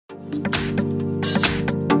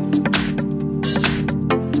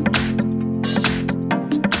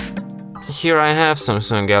Here I have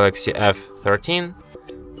Samsung Galaxy F13,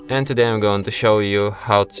 and today I'm going to show you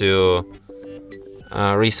how to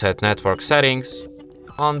reset network settings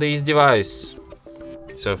on this device.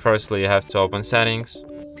 So firstly you have to open settings,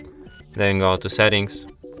 then go to settings,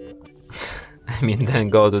 then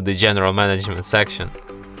go to the general management section,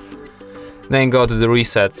 then go to the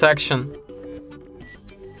reset section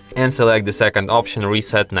and select the second option,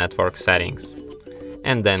 reset network settings,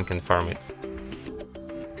 and then confirm it.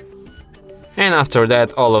 And after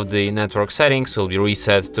that, all of the network settings will be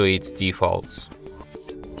reset to its defaults.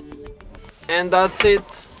 And that's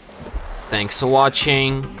it. Thanks for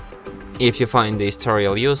watching. If you find this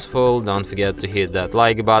tutorial useful, don't forget to hit that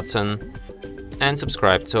like button and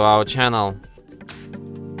subscribe to our channel.